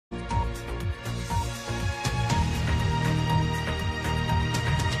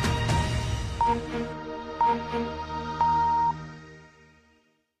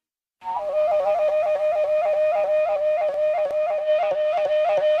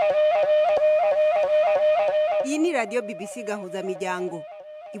radio BBC Gahuzamiryango.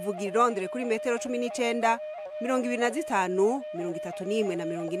 Ivugira i Londres kuri metero 19, 25, 31 na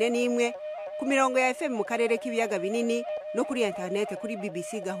 41 ku mirongo ya FM mu karere k'ibiyaga binini no kuri internet kuri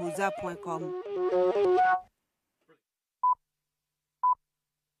bbcgahuza.com.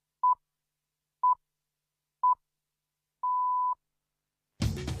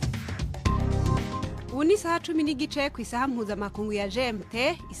 Ubu ni isaha 10 n'igice ku isaha mpuzamakungu ya GMT,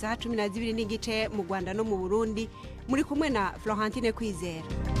 isaha 12 n'igice mu Rwanda no mu Burundi. Muri kumwe na Florentine Kwizera.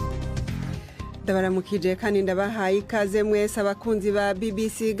 Ndabaramukije kandi ndabahaye ikaze mwese abakunzi ba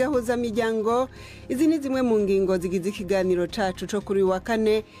BBC Gahuzamiryango. Izi ni zimwe mu ngingo zigize ikiganiro cacu co kuri wa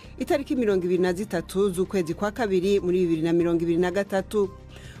Kane itariki 23 z'ukwezi kwa kabiri muri 2023.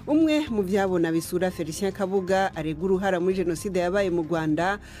 Umwe mu vyabona bisura Felicien Kabuga aregura uruhara muri jenoside yabaye mu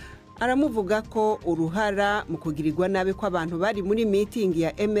Rwanda. Aramuvuga ko uruhara mu kugirirwa nabi kw'abantu bari muri meeting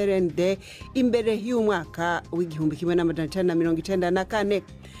ya MRND imbere y'umwaka w'igihumbi 1994.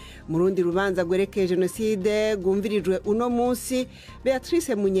 Mu rundi rubanza gwerekeye jenoside gumvirijwe uno munsi,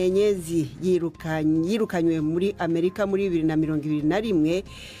 Beatrice Munyenyezi yirukanywe muri Amerika muri 2021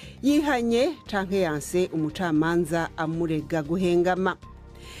 yihanye canke yanse umucamanza amurega guhengama.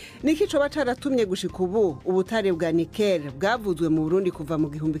 Niki coba caratumye gushika ubu ubutare bwa nickel bwavuzwe mu Burundi kuva mu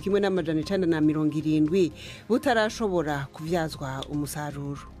gihumbi 1970 butarashobora kuvyazwa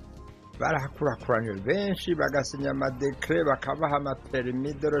umusaruro. Barahakurakuranye benshi bagasinya amadekre bakabaha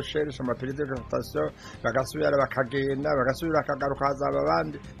amapermis de recherche amapermis de exploitation bagasubira bakagenda bagasubira bakagaruka hazaba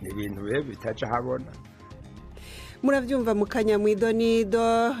abandi ni ibintu bihe bitaje habona. Muravyumva mu kanya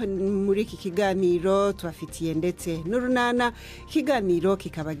mwidonido muri iki kiganiro tubafitiye ndetse n'urunana. Ikiganiro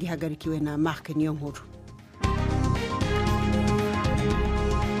kikaba gihagarikiwe na Mark Niyonkuru.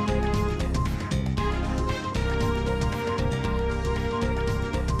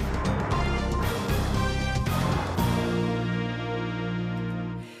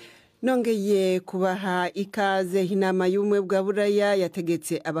 Nongeye kubaha ikaze. Inama y'ubumwe bwa Buraya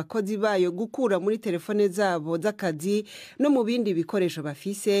yategetse abakozi bayo gukura muri telefone zabo z'akazi no mu bindi bikoresho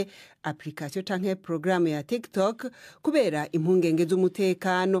bafise application canke programme ya TikTok kubera impungenge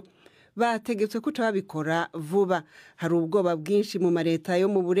z'umutekano. Bategetswe kuca babikora vuba. Hari ubwoba bwinshi mu mareta yo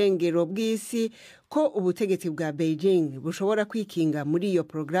mu burengero bw'isi ko ubutegetsi bwa Beijing bushobora kwikinga muri iyo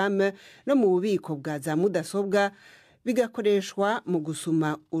programme no mu bubiko bwa za mudasobwa bigakoreshwa mu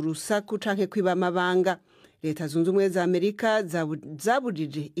gusuma urusaku canke kwiba amabanga. Leta zunze ubumwe za Amerika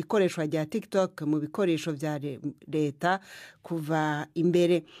zabujije ikoreshwa rya TikTok mu bikoresho vya leta kuva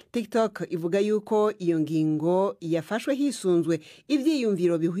imbere. TikTok ivuga yuko iyo ngingo yafashwe hisunzwe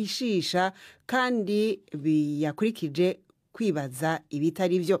ivyiyumviro bihishisha kandi biyakurikije kwibaza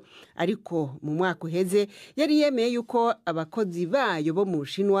ibitari byo. Ariko mu mwaka uheze yari yemeye yuko abakozi bayo bo mu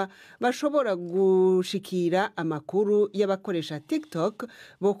Bushinwa bashobora gushikira amakuru y'abakoresha TikTok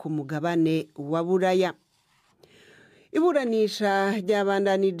bo ku mugabane wa Buraya. Iburanisha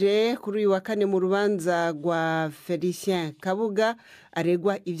ryabandanije kuri uyu wa Kane mu rubanza rwa Felicien Kabuga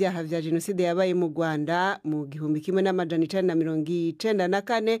aregwa ibyaha vya jenoside yabaye mu Rwanda mu gihumbi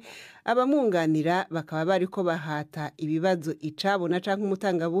 1994. Abamwunganira bakaba bariko bahata ibibazo icabona canke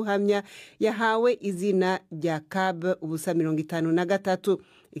umutangabuhamya yahawe izina rya Cab ubusa 53.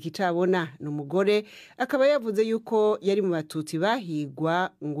 Ikicabona n'umugore akaba yavuze yuko yari mu batutsi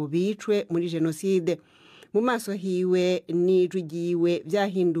bahigwa ngo bicwe muri jenoside. Mu maso hiwe n'ijwi ryiwe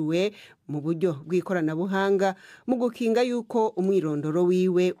byahinduwe mu buryo bw'ikoranabuhanga mu gukinga yuko umwirondoro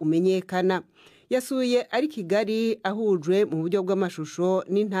wiwe umenyekana. Yasuye ari Kigali ahujwe mu buryo bw'amashusho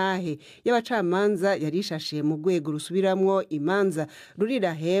n'intahe y'abacamanza yarishashe mu rwego rusubiramwo imanza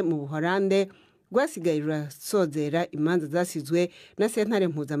rurirahe mu Buholande rwasigaye rurasozera imanza zasizwe na sentare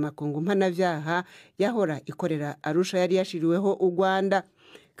mpuzamakungu mpanavyaha yahora ikorera Arusha yari yashiriweho u Rwanda.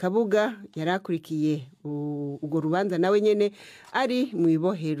 Kabuga yarakurikiye ugo rubanza nawe nyene ari mu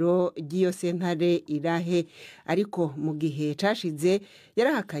ibohero ry'iyo sentare irahe, ariko mu gihe cashize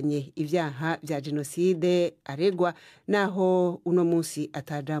yarahakanye ivyaha vya jenoside aregwa naho uno munsi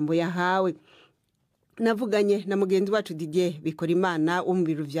atajambo yahawe. Navuganye na mugenzi wacu Didier Bikorimana wo mu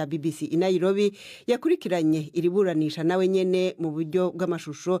biro vya BBC i Nairobi yakurikiranye iriburanisha nawe nyene mu buryo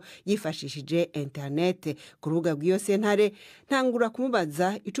bw'amashusho yifashishije internet ku rubuga rw'iyo sentare. Ntangura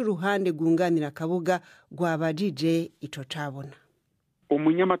kumubaza ico uruhande rwunganira Kabuga rwabajije ico cabona.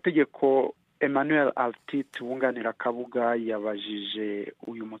 Umunyamategeko Emmanuel Altit wunganira Kabuga yabajije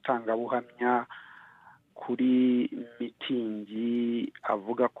uyu mutangabuhamya kuri mitingi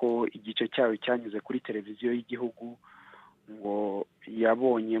avuga ko igice cyayo cyanyuze kuri televiziyo y'igihugu ngo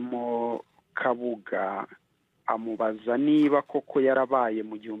yabonyemo Kabuga amubaza niba koko yarabaye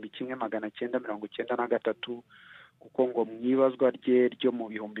mu 1993 kuko ngo mu ibazwa rye ryo mu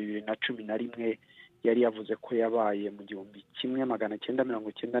 2011 yari yavuze ko yabaye mu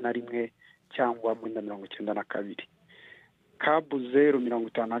 1991 cyangwa mu 1992. Kabu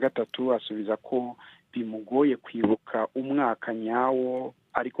 053 asubiza ko bimugoye kwibuka umwaka nyawo,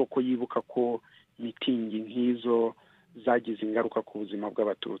 ariko ko yibuka ko mitingi nk'izo zagize ingaruka ku buzima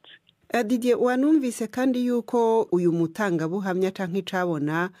bw'abatutsi. Didier, wanumvise kandi yuko uyu mutangabuhamya canke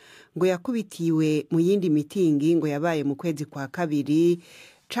icabona ngo yakubitiwe mu yindi mitingi ngo yabaye mu kwezi kwa kabiri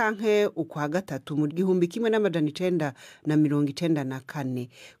canke ukwa gatatu mu 1994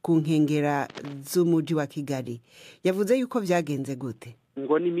 ku nkengera z'umuji wa Kigali. Yavuze yuko vyagenze gute?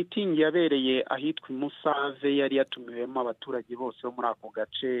 Ngo ni mitingi yabereye ahitwa Musave, yari yatumiwemo abaturage bose bo muri ako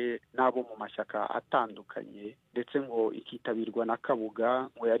gace n'abo mu mashyaka atandukanye, ndetse ngo ikitabirwa na Kabuga,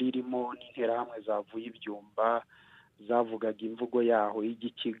 ngo yari irimo n'interahamwe zavuye ibyumba zavugaga imvugo yaho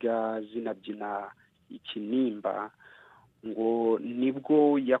y'igikiga zinabyina ikinimba. Ngo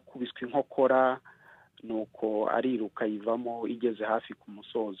nibwo yakubiswe inkokora nuko ariruka yivamo. Igeze hafi ku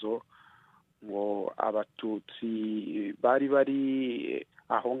musozo ngo abatutsi bari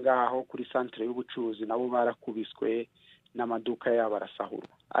aho ngaho kuri centre y'ubucuruzi nabo barakubiswe n'amaduka yabo arasahurwa.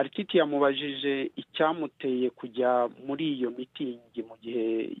 Artiti yamubajije icyamuteye kujya muri iyo mitingi mu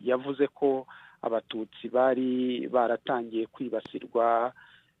gihe yavuze ko abatutsi bari baratangiye kwibasirwa,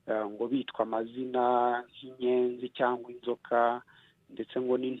 ngo bitwa amazina nk'inyenzi cyangwa inzoka, ndetse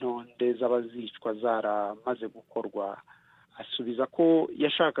ngo n'intonde z'abazicwa zaramaze gukorwa. Asubiza ko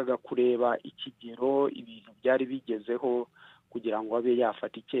yashakaga kureba ikigero ibintu byari bigezeho kugira ngo abe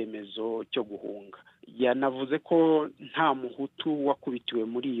yafata icyemezo cyo guhunga. Yanavuze ko nta muhutu wakubitiwe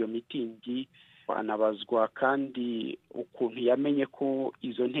muri iyo mitingi. Anabazwa kandi ukuntu yamenye ko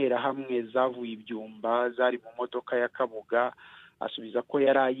izo nterahamwe zavuye ibyumba zari mu modoka ya Kabuga. Asubiza ko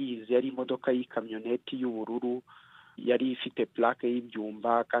yari ayizi, yari imodoka y'ikamyoneti y'ubururu, yari ifite plaque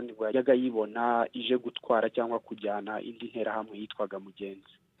y'ibyumba, kandi ngo yajaga yibona ije gutwara cyangwa kujyana indi nterahamwe yitwaga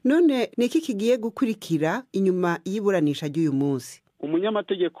Mugenzi. None niki kigiye gukurikira inyuma y'iburanisha ry'uyu munsi?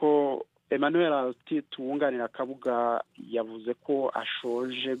 Umunyamategeko Emmanuel Altit wunganira Kabuga yavuze ko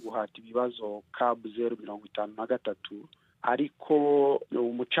ashoje guhata ibibazo Kabu 053, ariko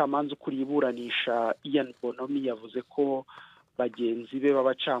umucamanza ukuriye iburanisha Ian Bonomi yavuze ko bagenzi be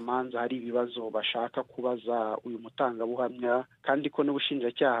b'abacamanza hari ibibazo bashaka kubaza uyu mutangabuhamya, kandi ko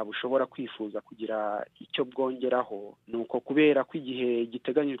n'ubushinjacyaha bushobora kwifuza kugira icyo bwongeraho. Nuko kubera ko igihe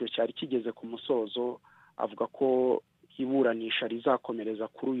giteganyijwe cyari kigeze ku musozo, avuga ko iburanisha rizakomereza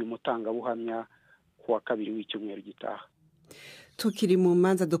kuri uyu mutangabuhamya kuwa kabiri w'icyumweru gitaha. Tukiri mu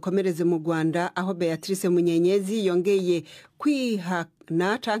manza dukomereze mu Rwanda, aho Beatrice Munyenyezi yongeye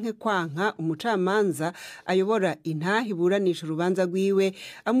kwihana canke kwanka umucamanza ayobora intahe iburanisha urubanza rwiwe,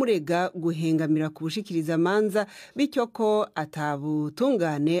 amurega guhengamira ku bushikiriza manza, bityo ko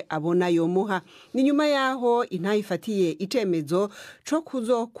atabutungane abona yomuha. Ni nyuma yaho intahe ifatiye icemezo co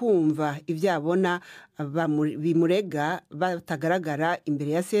kuzokumva ivyabona bimurega batagaragara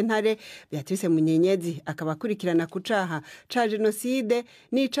imbere ya sentare. Beatrice Munyenyezi akaba akurikirana ku caha ca jenoside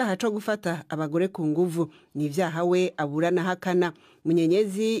n'icaha co gufata abagore ku nguvu. Ni ivyaha we aburana hakana.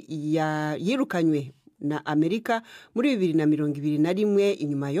 Munyenyezi yirukanywe na Amerika muri 2021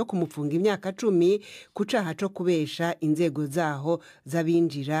 inyuma yo kumupfunga imyaka 10 ku caha co kubesha inzego zaho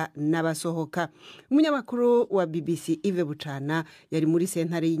zabinjira n'abasohoka. Umunyamakuru wa BBC Ive Bucana yari muri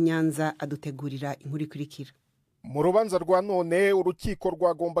sentare y'Inyanza adutegurira inkuru ikurikira. Mu rubanza rwa none urukiko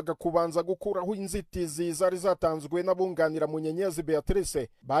rwagombaga kubanza gukuraho inzitizi zari zatanzwe n'abunganira Munyenyezi Beatrice.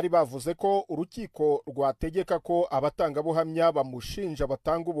 Bari bavuze ko urukiko rwategeka ko abatangabuhamya bamushinja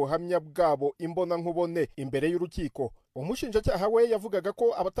batanga ubuhamya bwabo imbona nkubone imbere y'urukiko. Umushinjacyaha we yavugaga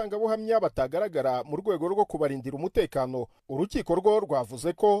ko abatangabuhamya batagaragara mu rwego rwo kubarindira umutekano. Urukiko rwo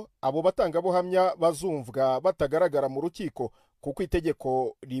rwavuze ko abo batangabuhamya bazumvwa batagaragara mu rukiko, kuko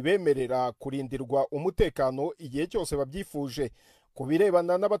itegeko ribemerera kurindirwa umutekano igihe cyose babyifuje. Ku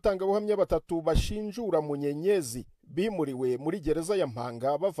birebana n'abatangabuhamya batatu bashinjura Munyenyezi bimuriwe muri gereza ya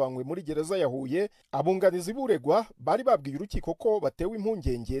Mpanga bavanywe muri gereza ya Huye, abunganizi buregwa bari babwiye urukiko ko batewe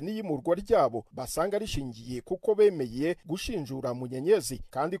impungenge n'iyimurwa ryabo, basanga rishingiye kuko bemeye gushinjura Munyenyezi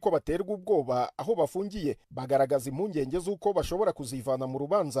kandi ko baterwa ubwoba aho bafungiye. Bagaragaza impungenge z'uko bashobora kuzivana mu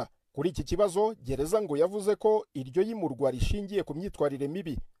rubanza. Kuri iki kibazo gereza ngo yavuze ko iryo yimurwa rishingiye ku myitwarire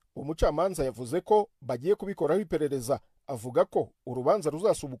mibi. Umucamanza yavuze ko bagiye kubikoraho iperereza, avuga ko urubanza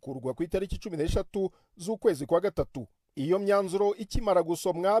ruzasubukurwa ku itariki 13 z'ukwezi kwa gatatu. Iyo myanzuro ikimara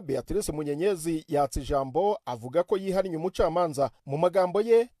gusomwa, Beatrice Munyenyezi yatse ijambo avuga ko yihariye umucamanza. Mu magambo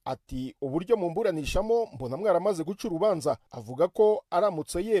ye ati uburyo mumburanishamo mbona mwaramaze guca urubanza. Avuga ko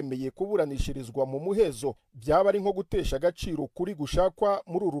aramutse yemeye kuburanishirizwa mu muhezo byaba ari nko gutesha agaciro kuri gushakwa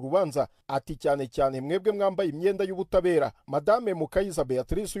muri uru rubanza. Ati cyane cyane mwebwe mwambaye imyenda y'ubutabera. Madame Mukayiza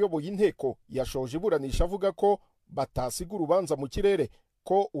Beatrice uyoboye inteko yashoje iburanisha avuga ko batasiga urubanza mu kirere,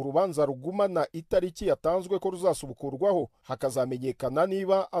 ko urubanza rugumana itariki yatanzwe ko ruzasubukurwaho hakazamenyekana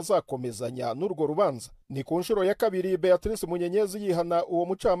niba azakomezanya n'urwo rubanza. Ni ku nshuro ya kabiri Beatrice Munyenyezi yihana uwo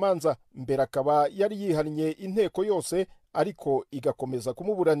mucamanza, mbere akaba yari yihannye inteko yose ariko igakomeza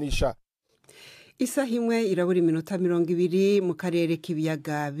kumuburanisha. Isaha imwe irabura iminota 20 mu karere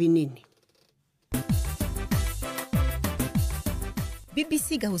k'ibiyaga binini.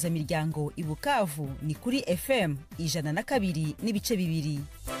 BBC Gahuzamiryango i Bukavu ni kuri FM 102.2.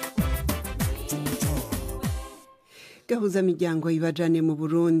 Gahuzamiryango ibajane mu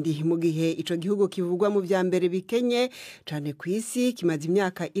Burundi mu gihe ico gihugu kivugwa mu vya mbere bikenye cane kwisi, kimaze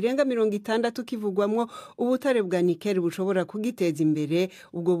imyaka irenga 60 kivugwamwo ubutare bwa nikeli bushobora kugiteza imbere,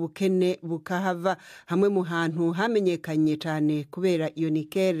 ubwo bukene bukahava. Hamwe mu hantu hamenyekanye cane kubera iyo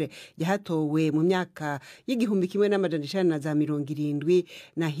nikeli yahatowe mu myaka y'igihumbi kimwe n'amajana 1970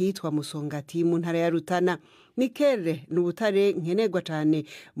 na hitwa Musongati mu ntara ya Rutana. Nikele n'ubutare nkenerwa cyane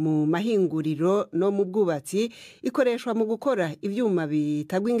mu mahinguriro no mu bwubatsi, ikoreshwa mu gukora ivyuma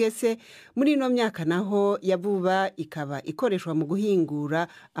bitagwa ingese. Muri ino myaka naho yavuba ikaba ikoreshwa mu guhingura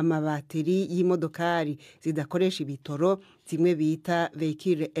amabateri y'imodokari zidakoresha ibitoro, zimwe bita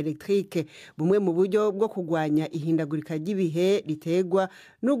véhicule électrique, bumwe mu buryo bwo kugwanya ihindagurika ry'ibihe ritegwa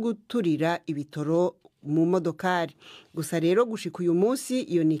no guturira ibitoro mu modokari. Gusa rero gushika uyu munsi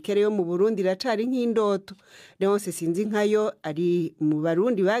iyo nikele yo mu Burundi iracari nk'indoto. Leonce Sinzinkayo ari mu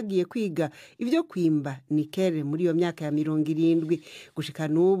Barundi bagiye kwiga ivyo kwimba nikele muri iyo myaka ya 70. Gushika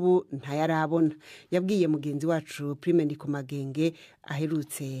n'ubu ntayarabona. Yabwiye mugenzi wacu Prime Ndikumagenge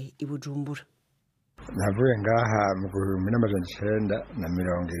aherutse i Bujumbura. Navuye ngaha mu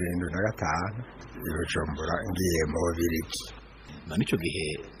 1975 i Bujumbura ngiye mu Bubiligi. None ico gihe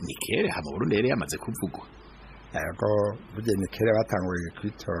nikele ha mu Burundi yamaze kuvugwa. Ariko buje nikele batanguye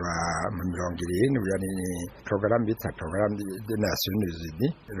kwitora mu 70, yani program bita program de Nations Unies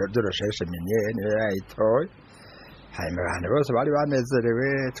de recherche minière niyo yayitoye. Hanyuma abantu bose bari banezerewe,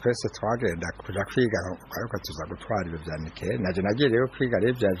 twese twagenda kuja kwiga ariko tuza gutwara ibyo bya nikele. Naje nagiye rero kwiga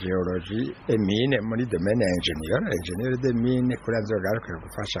rero bya geologie et mine muri domaine ingénieur de mine, kuri nzogaruka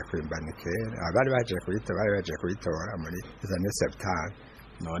gufasha kwimba nikele. Abari baje kuyitora muri années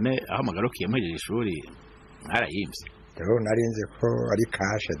 70. None aho magarukiye muri ishuri mwarayimbye. Rero narinze ko ari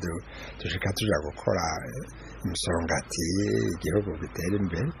kashe dushika tuja gukora Musongati, igihugu gitera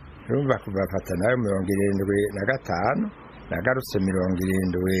imbere. Urumva kubafata nayo 75 nagarutse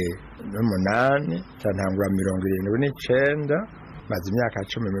 78 cyantangura 79, maze imyaka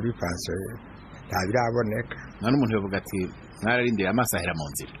 10 muri pension ntabiraboneka. None umuntu yovuga ati mwararindira amasahera mu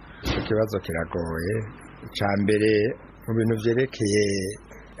nzira. Ikibazo kiragoye. Icambere mu bintu vyerekeye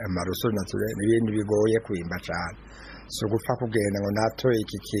amaruso naturel n'ibindi bigoye kwimba cyane. So gupfa kugenda ngo natoye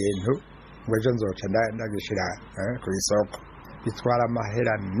iki kintu ngo ejo nzoca ndagishira ku isoko. Bitwara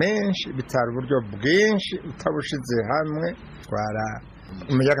amahera menshi, bitara uburyo bwinshi utabushize hamwe, twara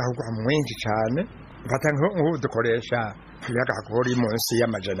umuyaga mwinshi cyane. Fata nk'ubu dukoresha umuyaga uri munsi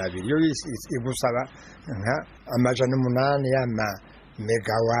y'amajana 2, yo igusaba nka amajana 8 y'ama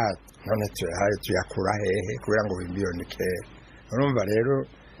megawatt. None tuyakura hehe kugira ngo wimbiyo nikele? Urumva rero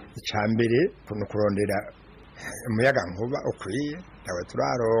icambere kuno kurondera umuyaga nkuba ukwiye nawe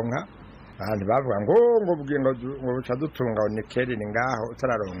turaronka. Abantu bavuga ngo buca dutunga nikele ni ngaho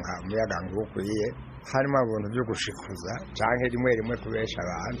utararonka umuyaga nkuba ukwiye. Harimo abantu byo gushikuza canke rimwe kubesha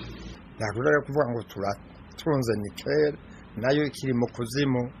abantu. Nakubera kuvuga ngo turatunze nikele nayo ikiri mu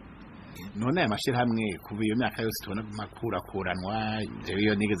kuzimu. None aya mashirahamwe kuva iyo myaka yose tubona makurakuranwa,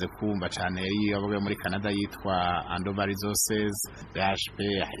 iyo nigeze kumva cyane iyo avuga muri Canada yitwa Andover Resources, BHP,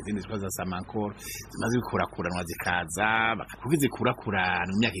 izindi zikoza za Amakuru, zimaze gukurakuranwa zikaza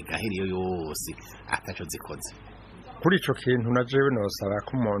bakakuzikurakurana mu myaka igahiriyo yose ataco zikoze. Kuri ico kintu na jewe nosaba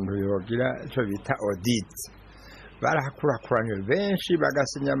ko umuntu yogira ico bita audit. Barahakurakuranye benshi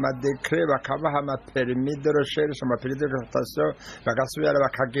bagasinya amadekre, bakabaha amapermis de recherche, amapermis d'exploitation, bagasubira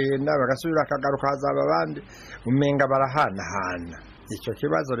bakagenda, bagasubira bakagaruka hazaba abandi, umenga barahanahana. Icyo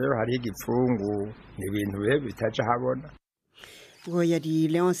kibazo rero hari igipfungu, ni ibintu bitaje habona. Ngo yari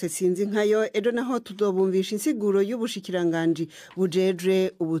Leonce Sinzinkayo. Ejo naho tudobumvisha insiguro y'ubushikiranganje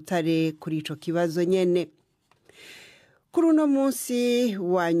bujeje ubutare kuri ico kibazo nyene. Kuri uno munsi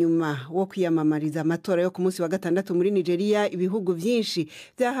wa nyuma wo kwiyamamariza amatora yo ku munsi wa gatandatu muri Nigeria, ibihugu byinshi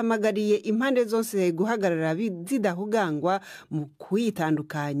byahamagariye impande zose guhagarara zidahugangwa mu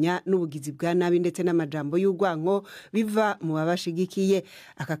kwitandukanya n'ubugizi bwa nabi ndetse n'amajambo y'urwanko biva mu babashigikiye.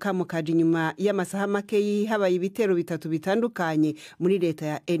 Aka kamo kaje inyuma y'amasaha make habaye ibitero bitatu bitandukanye muri leta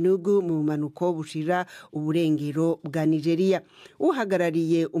ya Enugu mu manuko bushira uburengero bwa Nigeria.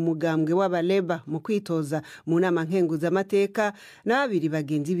 Uhagarariye umugambwe w'abaleba mu kwitoza mu nama nkenguza amateka na babiri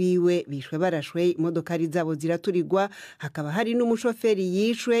bagenzi biwe bishwe barashwe, imodokari zabo ziraturirwa, hakaba hari n'umushoferi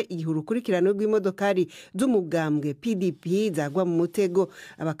yishwe igihe urukurikirano rw'imodokari z'umugambwe PDP zagwa mu mutego.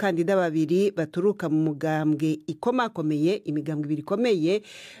 Abakandida babiri baturuka mu mugambwe ikomakomeye, imigambwe ibiri ikomeye,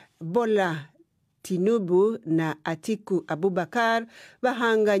 Bola Tinubu na Atiku Abubakar,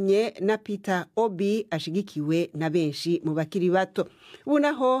 bahanganye na Peter Obi ashigikiwe na benshi mu bakiri bato. Ubu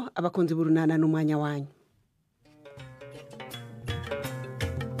naho abakunzi b'urunana n'umwanya wanyu.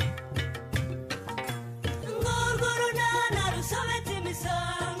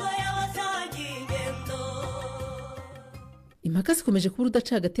 Impaka zikomeje kuba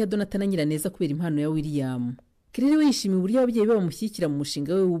urudaca hagati ya Donata na Nyiraneza kubera impano ya William. Kirere we yishimiye uburyo ababyeyi be bamushyigikira mu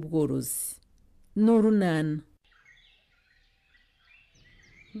mushinga we w'ubworozi. N'urunana.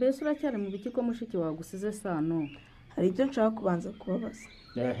 Mbese uracyari mu biki ko mushiki wawe gusize Sano? Hari icyo nshaka kubanza kubabaza.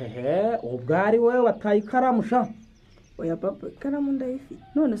 Ubwari we wataye ikaramu sha. Oya papa, ikaramu ndayifite.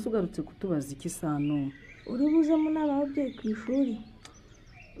 None se ugarutse kutubaza iki Sano? Uri buze mu nama y'ababyeyi ku ishuri?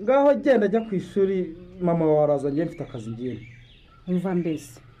 Ngaho genda ajya ku ishuri, mama waraza ngiye mfite akazi ngiye. Umva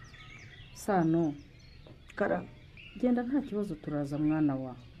mbese Sano, Kara, genda nta kibazo turaza mwana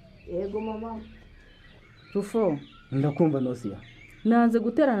wa. Yego mama. Rufo, Ndakumva Nosiya. nanze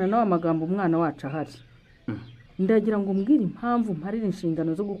guterana nawe amagambo umwana wacu ahari. Ndagira ngo umbwire impamvu mparira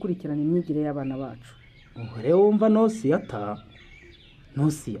inshingano zo gukurikirana imyigire y'abana bacu. Uhore wumva Nosiya ta.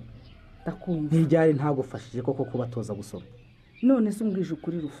 Nosiya. Ndakumva. Ntibyari ntagufashije koko kubatoza gusoma. None se umbwije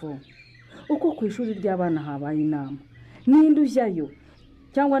ukuri Rufo, uko ku ishuri ry'abana habaye inama, ninde ujyayo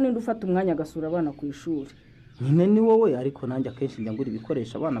cyangwa ninde ufata umwanya agasura abana ku ishuri? Nyine ni wowe, ariko nanjye akenshi njya ngura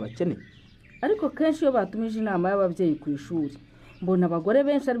ibikoresho abana bakeneye. Ariko kenshi iyo batumije inama y'ababyeyi ku ishuri, mbona abagore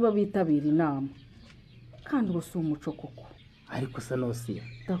benshi aribo bitabira inama, kandi ubu si umuco koko. Ariko se Nosiya,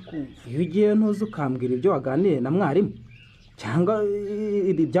 Ndakumva. iyo ugiye ntuzi ukambwira ibyo waganiriye na mwarimu cyangwa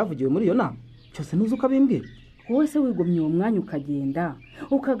ibi byavugiwe muri iyo nama, cyose ntuzi ukabimbwira. Wowe se wigomye uwo mwanya ukagenda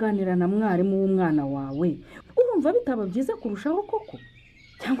ukaganira na mwarimu w'umwana wawe, urumva bitaba byiza kurushaho koko?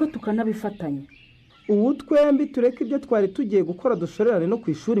 Cyangwa tukanabifatanya? Ubu twembi tureke ibyo twari tugiye gukora dushorerane no ku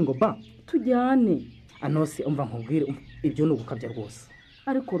ishuri ngo ba Tujyane. Anose umva nkubwire, ibyo ni ugukabya rwose.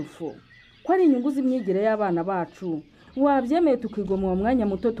 Ariko Rufo, ko ari inyungu z'imyigire y'abana bacu, wabyemeye tukigomwa uwo mwanya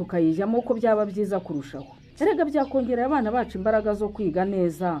muto tukayijyamo uko byaba byiza kurushaho. Erega byakongerera abana bacu imbaraga zo kwiga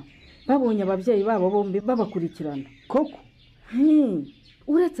neza, babonye ababyeyi babo bombi babakurikirana. Koko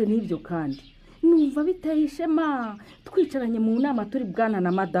uretse n'ibyo kandi numva biteye ishema twicaranye mu nama turi bwana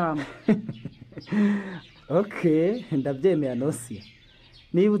na madamu. Okay, ndabyemeye Nosiya.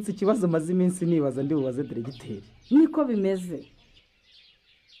 Nibutse ikibazo maze iminsi nibaza ndi bubaze diregiteri. Niko bimeze.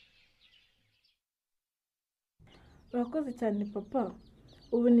 Urakoze cyane papa.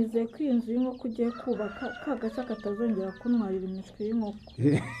 Ubu nizeye ko iyi nzu y'inkoko ugiye kubaka ka gace katazongera kuntwarira imishwi y'inkoko.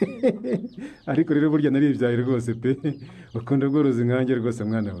 Ariko rero burya naribyaye rwose pe. Bakunda ubworozi nkanjye rwose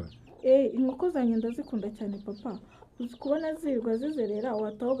mwana wa. Inkoko zanjye ndazikunda cyane papa. Uzi kubona zirirwa zizerera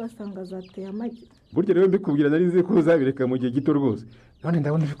wataho ugasanga zateye amagi. Burya rero mbikubwira nari nzi ko uzabireka mu gihe gito rwose. None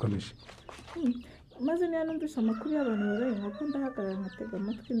ndabona bikomeje. Maze niyo numvise amakuru y'abantu boroye inkoko ndahagarara nkatega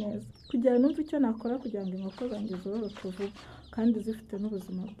amatwi neza kugira ngo numve icyo nakora kugira ngo inkoko zanjye zororoke vuba kandi zifite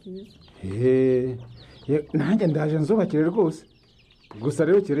n'ubuzima bwiza. Nanjye ndaje nzubakire rwose. Gusa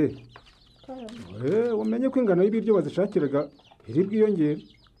rero kire. Umenye ko ingano y'ibiryo bazishakiraga iri bwiyongere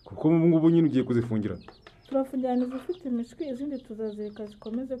kuko ubu ngubu nyine ugiye kuzifungira. Turafungirana izifite imishwi, izindi tuzazireka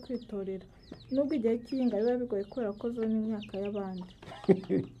zikomeze kwitorera. Nubwo igihe cy'iyinga biba bigoye kubera ko zo n'imyaka y'abandi.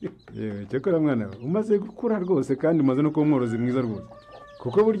 Cyakora mwana we umaze gukura rwose kandi umaze no kuba umworozi mwiza rwose.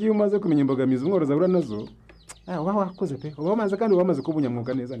 Kuko burya iyo umaze kumenya imbogamizi umworozi ahura nazo, uba wakoze pe. Uba wamaze kandi uba wamaze kuba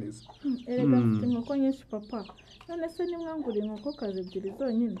umunyamwuga neza neza. Erega mfite inkoko nyinshi papa. None se nimwanguriye inkokokazi ebyiri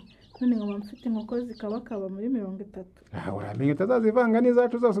zonyine, none nkaba mfite inkoko zikabakaba muri 30. Uramenye utazazivanga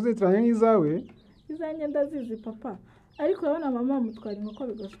n'izacu zose uzitiranya nk'izawe. Izanjye ndazizi papa, ariko urabona mama mutwara inkoko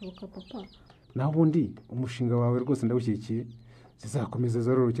bigashoboka papa. Naho ubundi umushinga wawe rwose ndawushyigikiye, zizakomeza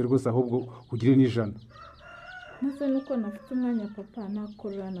zororoke rwose ahubwo ugire n'ijana. Maze nuko nafite umwanya papa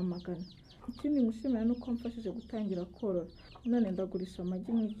nakororana amagana. Ikindi ngushimira nuko mfashije gutangira korora, none ndagurisha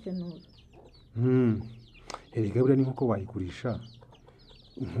amagi nk'ikenura. erega buriya ni nk'uko wayigurisha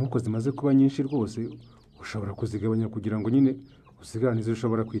nk'uko zimaze kuba nyinshi rwose ushobora kuzigabanya kugira ngo nyine usigarane izo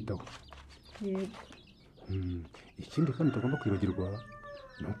ushobora kwitaho. yego ikindi kandi utagomba kwibagirwa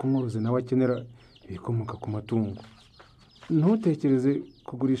ni uko umworozi nawe akenera ibikomoka ku matungo. ntutekereze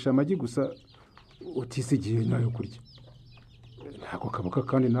kugurisha amagi gusa utisigiye nayo kurya. ntabwo kabuka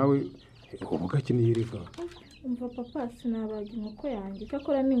kandi nawe uba ugakeneye riva. umva papa sinabaga inkoko yanjye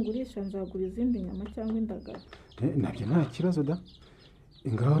cyakora ningurisha nzagura izindi nyama cyangwa indagara. nabyo nta kibazo da.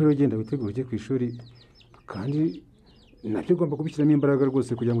 ngaho rero genda witegure ujye ku ishuri kandi nabyo ugomba kubishyiramo imbaraga rwose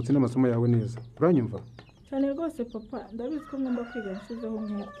kugira ngo utsinde amasomo yawe neza. uranyumva? cyane rwose papa ndabizi ko ngomba kwiga nshyizeho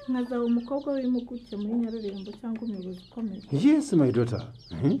umwete nkazaba umukobwa w'impuguke muri Nyarurembo cyangwa umuyobozi ukomeye. Yes my daughter.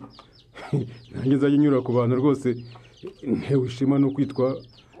 nanjye nzajya nyura ku bantu rwose ntewe ishema no kwitwa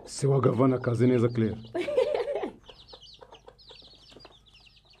se wa gavana kaze neza Claire.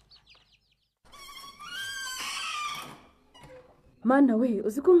 mana we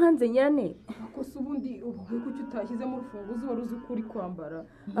uzi ko nkanze nyane gusa ubundi uvuge ko utashyizemo urufunguzo wari uzi ko uri kwambara.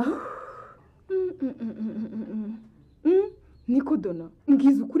 niko dona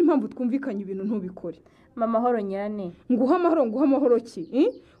mbwiza ukuri impamvu twumvikanye ibintu ntubikore. mama horo nyane nguha amahoro ki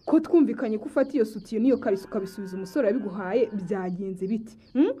ko twumvikanye ko ufata iyo sutiyo n'iyo kariso ukabisubiza umusore yabiguhaye byagenze biti?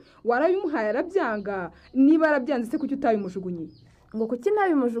 warabimuhaye arabyanga, niba arabyanze se kuki utabimujugunyiye? ngo kuki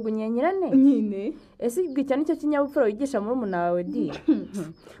ntabimujugunyiye nyirane nyine? ese igicya nicyo kinyabupfura wigisha muri umuna wawe di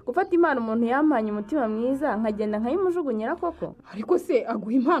gufata impano umuntu yampanye umutima mwiza nkagenda nkayimujugunyira koko? ariko se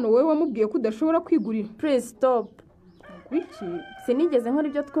aguha impano wowe wamubwiye ko udashobora kwigurira? please stop. wiki sinigeze nkora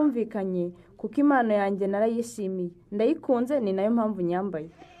ibyo twumvikanye kuko impano yanjye narayishimiye ndayikunze ni nayo mpamvu nyambaye.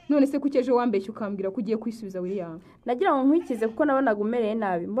 none se kuki ejo wambeshye ukambwira ko ugiye kwisubiza William? nagira ngo nkwikize kuko nabonaga umereye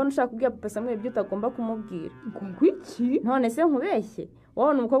nabi mbona ushaka kubwira papa Samuel ibyo utagomba kumubwira. ngo iki? none se nkubeshye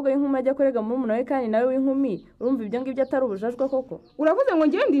wabona umukobwa w'inkumi ajya kurega muri umuna we kandi nawe w'inkumi urumva ibyo ngibyo atari ubujajwa koko? uravuze ngo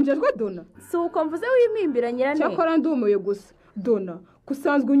ngiye ndinjajwa dona? si uko mvuze wimimbira nyirane. cyakora ndumiwe gusa dona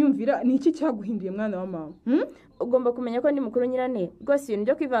kusanzwe unyumvira ni iki cyaguhinduye mwana wa mama? ugomba kumenya ko ndi mukuru nyirane rwose ibintu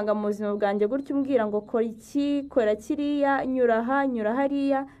byo kwivanga mu buzima bwanjye gutyo umbwira ngo kora iki kora kiriya nyura aha nyura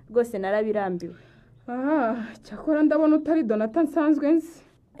hariya rwose narabirambiwe. cyakora ndabona utari donata nsanzwe nzi.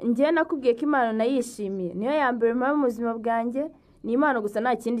 ngewe nakubwiye ko impano nayishimiye niyo ya mbere mpamvu mu buzima bwanjye ni impano gusa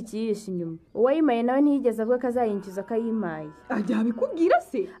nta kindi kiyihishe inyuma. uwayimaye nawe ntiyigeze avuga ko azayinjiza ko ayimaye. ajya abikubwira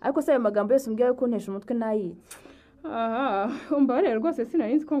se? ariko se ayo magambo yose umbwira ko untesha umutwe nayizi. umbabarire rwose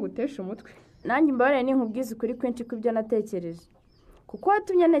sinari nzi ko ngutesha umutwe. nanjye imbabarire ninkubwiza ukuri kwinshi kw'ibyo natekereje kuko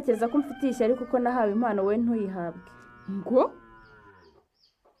watumye ntekereza ko mfitiye ishyari kuko nahawe impano wowe ntuyihabwe. ngo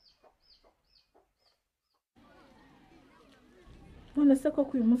none se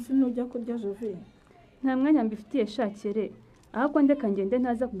koko uyu munsi ntujya kurya Jovi? nta mwanya mbifitiye shakere ahubwo ndeka ngende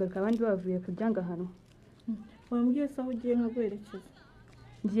ntaza kugaruka abandi bavuye kurya ngahanwa. wambwiye se aho ugiye nkaguherekeza?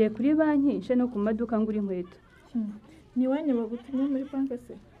 ngiye kuri banki nshya no ku maduka ngura inkweto. ni iwanyu bagutumye muri banki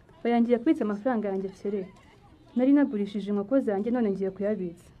se? bayangiye kubitsa amafaranga yanjye kere nari nagurishije inkoko zanjye none ngiye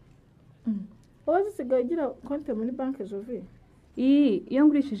kuyabitsa. wowe usigaye ugira konti muri banki Jovi? iyo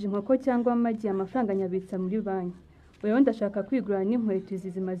ngurishije inkoko cyangwa amagi amafaranga nyabitsa muri banki. wewe ndashaka kwigurana n'inkweto izi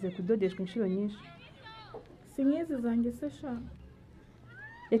zimaze kudodeshwa inshuro nyinshi. si nk'izi zanjye se sha?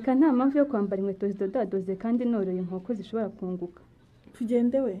 reka nta mpamvu yo kwambara inkweto zidodadoze kandi noroye inkoko zishobora kunguka.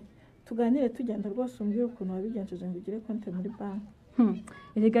 tugende we tuganire tugenda rwose umbwire ukuntu wabigenjeje ngo ugire konti muri banki.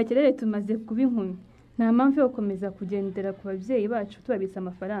 erega kerere tumaze kuba inkumi nta mpamvu yo gukomeza kugendera ku babyeyi bacu tubabitsa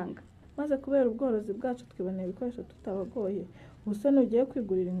amafaranga. maze kubera ubworozi bwacu twiboneye ibikoresho tutabagoye ubusa n'ugiye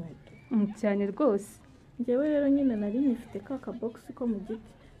kwigurira inkweto. cyane rwose. ngewe rero nyine nari nyifite ka kabogisi ko mu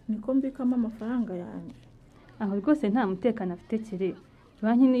giti niko mbikamo amafaranga yanjye. aho rwose nta mutekano afite kere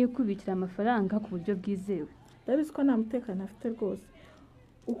banki niyo ikubikira amafaranga ku buryo bwizewe. ndabizi ko nta mutekano afite rwose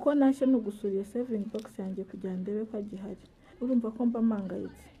uko nashye ni ugusura iyo saving box yanjye kugira ndebe ko agihari. urumva ko mba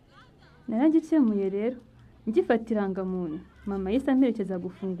mpangayitse. naragikemuye rero ngifata irangamuntu mama yise amperekeza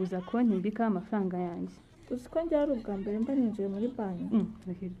gufunguza konti mbikaho amafaranga yanjye. uzi ko njye ari ubwa mbere mba ninjiye muri banki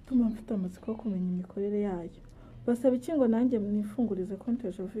tuma mfite amatsiko yo kumenya imikorere yayo. basaba iki ngo nanjye nifungurize konti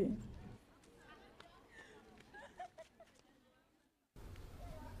ya Jovi?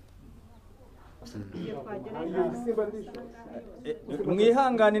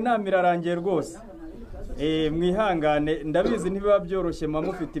 mwihangane inama irarangiye rwose. mwihangane ndabizi ntibiba byoroshye muba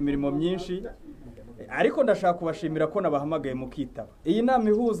mufite imirimo myinshi ariko ndashaka kubashimira ko nabahamagaye mukitaba. iyi nama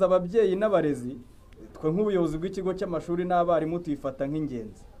ihuza ababyeyi n'abarezi twe nk'ubuyobozi bw'ikigo cy'amashuri n'abarimu tuyifata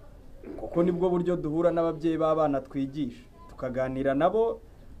nk'ingenzi kuko nibwo buryo duhura n'ababyeyi b'abana twigisha tukaganira nabo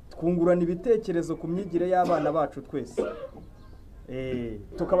twungurana ibitekerezo ku myigire y'abana bacu twese.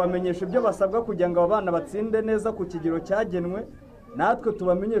 tukabamenyesha ibyo basabwa kugira ngo aba bana batsinde neza ku kigero cyagenwe, natwe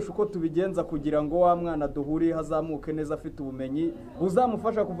tubamenyesha uko tubigenza kugira ngo wa mwana duhuriye hazamuke neza afite ubumenyi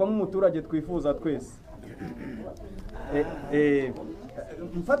buzamufasha kuvamo umuturage twifuza twese.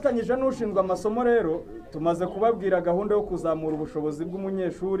 Mfatanyije n'ushinzwe amasomo rero tumaze kubabwira gahunda yo kuzamura ubushobozi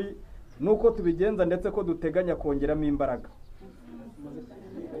bw'umunyeshuri n'uko tubigenza ndetse ko duteganya kongeramo imbaraga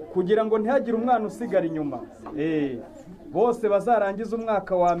kugira ngo ntihagire umwana usigara inyuma. Bose bazarangiza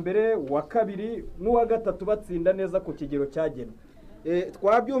umwaka wa mbere, wa kabiri n'uwa gatatu batsinda neza ku kigero cyagenwe.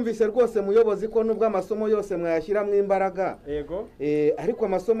 Twabyumvise rwose muyobozi ko nubwo amasomo yose mwayashyiramo imbaraga, ariko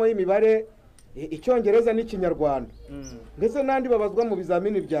amasomo y'imibare, icyongereza n'ikinyarwanda ndetse n'andi babazwa mu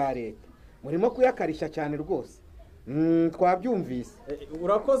bizamini bya leta murimo kuyakarishya cyane rwose. Twabyumvise.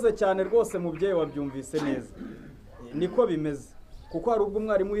 Urakoze cyane rwose mubyeyi, wabyumvise neza. Niko bimeze kuko hari ubwo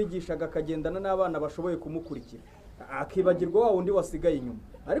umwarimu yigishaga akagendana n'abana bashoboye kumukurikira akibagirwa wa wundi wasigaye inyuma,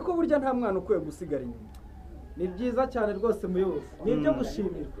 ariko burya nta mwana ukwiye gusigara inyuma. Ni byiza cyane rwose muyobozi, ni ibyo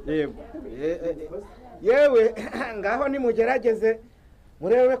gushimirwa. Yewe ngaho nimugerageze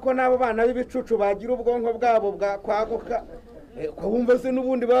murebe ko n'abo bana b'ibicucu bagira ubwonko bwabo bwakwaguka, ko wumva se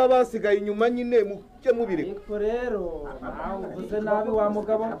n'ubundi baba basigaye inyuma nyine mujye mubireka. Ariko rero nawe uvuze nabi wa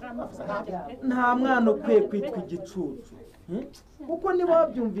mugabo, nta mwana ukwiye kwitwa igicucu, kuko niba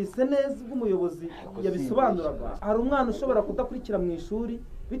wabyumvise neza ubwo umuyobozi yabisobanuraga, hari umwana ushobora kudakurikira mu ishuri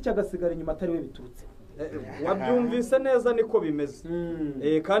bityo agasigara inyuma atari we biturutse. Wabyumvise neza, niko bimeze.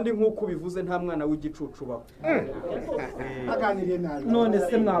 Kandi nk'uko ubivuze nta mwana w'igicucu baho. None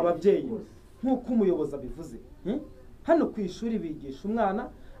se mwababyeyi nk'uko umuyobozi abivuze, hano ku ishuri bigisha umwana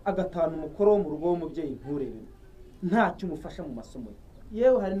agatahana umukoro wo mu rugo w'umubyeyi nturebe, ntacyo umufasha mu masomo ye.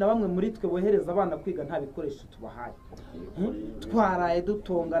 Yewe hari na bamwe muri twe bohereza abana kwiga nta bikoresho tubahaye, twaraye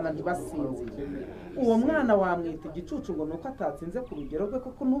dutongana ntibasinzire. Uwo mwana wamwita igicucu ngo nuko atatsinze ku rugero rwe,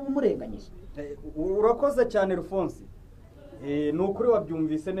 koko n'ubu umurenganyije. Urakoze cyane Rufonsi. Ni ukuri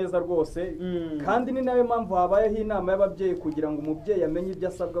wabyumvise neza rwose, kandi ni nayo mpamvu habayeho inama y'ababyeyi kugira ngo umubyeyi amenye ibyo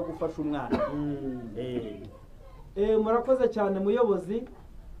asabwa gufasha umwana. Murakoze cyane muyobozi,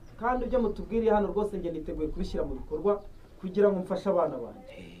 kandi ibyo mutubwiriye hano rwose njye niteguye kubishyira mu bikorwa kugira ngo mfashe abana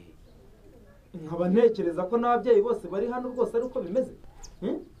banjye. Nkaba ntekereza ko n'ababyeyi bose bari hano rwose ari uko bimeze,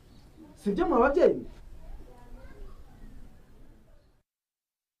 si byo mu babyeyi?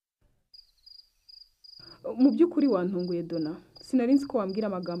 Mu by'ukuri wantunguye Dona, sinari nzi ko wambwira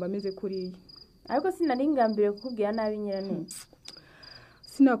amagambo ameze kuriya. Ariko sinari ngambiriye kukubwira nabi nyirane.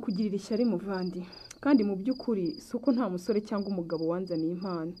 Sinakugirira ishyari muvandi, kandi mu by'ukuri si uko nta musore cyangwa umugabo wanzaniye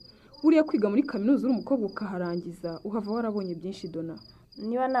impano. Buriya kwiga muri kaminuza uri umukobwa ukaharangiza uhava warabonye byinshi Dona.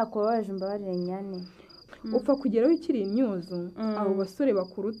 Niba nakubabaje mbabarire nyane. Upfa kugeraho ikiri imyuzu, abo basore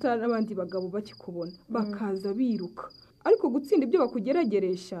bakuruta n'abandi bagabo bakikubona bakaza biruka, ariko gutsinda ibyo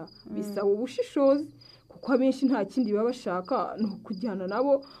bakugerageresha bisaba ubushishozi, kuko abenshi nta kindi baba bashaka ni ukujyana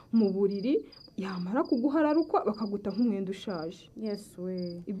nabo mu buriri, yamara kuguhararukwa bakaguta nk'umwenda ushaje.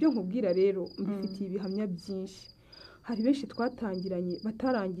 Ibyo nkubwira rero mbifitiye ibihamya byinshi. Hari benshi twatangiranye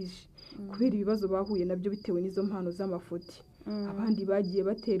batarangije kubera ibibazo bahuye nabyo bitewe n'izo mpano z'amafuti. Abandi bagiye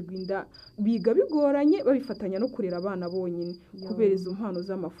baterwa inda biga bigoranye babifatanya no kurera abana bonyine kubera izo mpano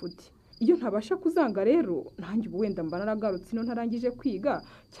z'amafuti. Iyo ntabasha kuzanga rero nanjye ubu wenda mba naragarutse ino ntarangije kwiga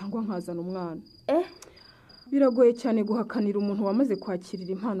cyangwa nkazana umwana. Biragoye cyane guhakanira umuntu wamaze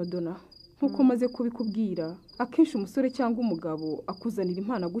kwakirira impano Dona. Nkuko maze kubikubwira, akenshi umusore cyangwa umugabo akuzanira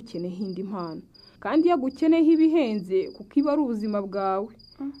impano agukeneyeho indi mpano, kandi iyo agukeneyeho ibihenze kuko iba ari ubuzima bwawe.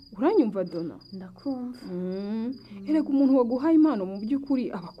 Uranyumva Dona? Ndakumva. Erega umuntu waguhaye impano mu by'ukuri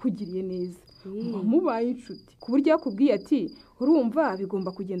aba akugiriye neza, mubaye inshuti ku buryo yakubwiye ati urumva bigomba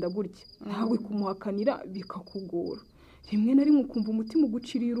kugenda gutya, nawe kumuhakanira bikakugora. Rimwe na rimwe ukumva umutima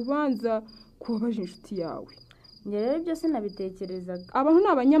uguciriye urubanza kubabaje inshuti yawe. Njye rero byose nabitekerezaga. Abantu ni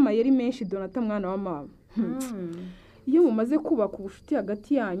abanyamayeri menshi Donata mwana wa mama. Iyo mumaze kubaka ubucuti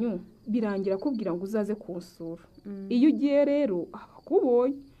hagati yanyu birangira akubwira ngo uzaze kunsura. Iyo ugiye rero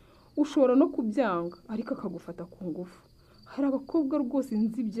abakuboye ushobora no kubyanga ariko akagufata ku ngufu. Hari abakobwa rwose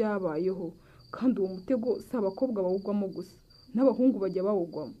nzi byabayeho, kandi uwo mutego si abakobwa bawugwamo gusa, n'abahungu bajya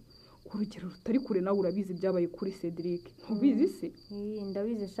bawugwamo. Urugero rutari kure nawe urabizi byabaye kuri Cedric. Ntubizi se?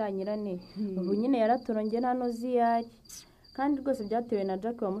 Ndabizi shanyirane. Ubu nyine yaratorongeye nta nozi yari, kandi rwose byatewe na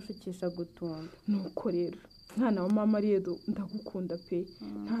Jack wamushukisha gutunda. Nuko rero mwana wa mama rero ndagukunda pe,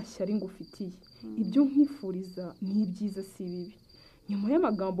 nta shyari ngufitiye. Ibyo nkwifuriza ni ibyiza si bibi. Nyuma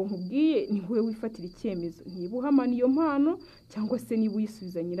y'amagambo nkubwiye ni wowe wifatira icyemezo, niba uhamana iyo mpano cyangwa se niba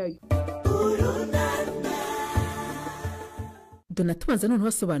uyisubiza nyirayo. Dona tubanza none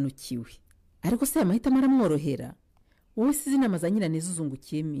wasobanukiwe, ariko se amahitamo aramworohera wowe sizi inama za nyiraneza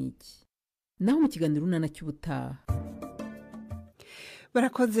uzungukiyemo iki naho mu kiganiro urunana cy'ubutaha.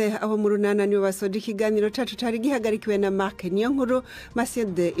 barakoze abo mu runana nibo basoje ikiganiro cacu cari gihagarikiwe na Mark niyo nkuru.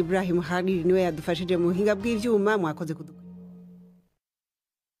 Masede Ibrahim Hariri niwe yadufashije mu buhinga bw'ivyuma. Mwakoze kudukurikira.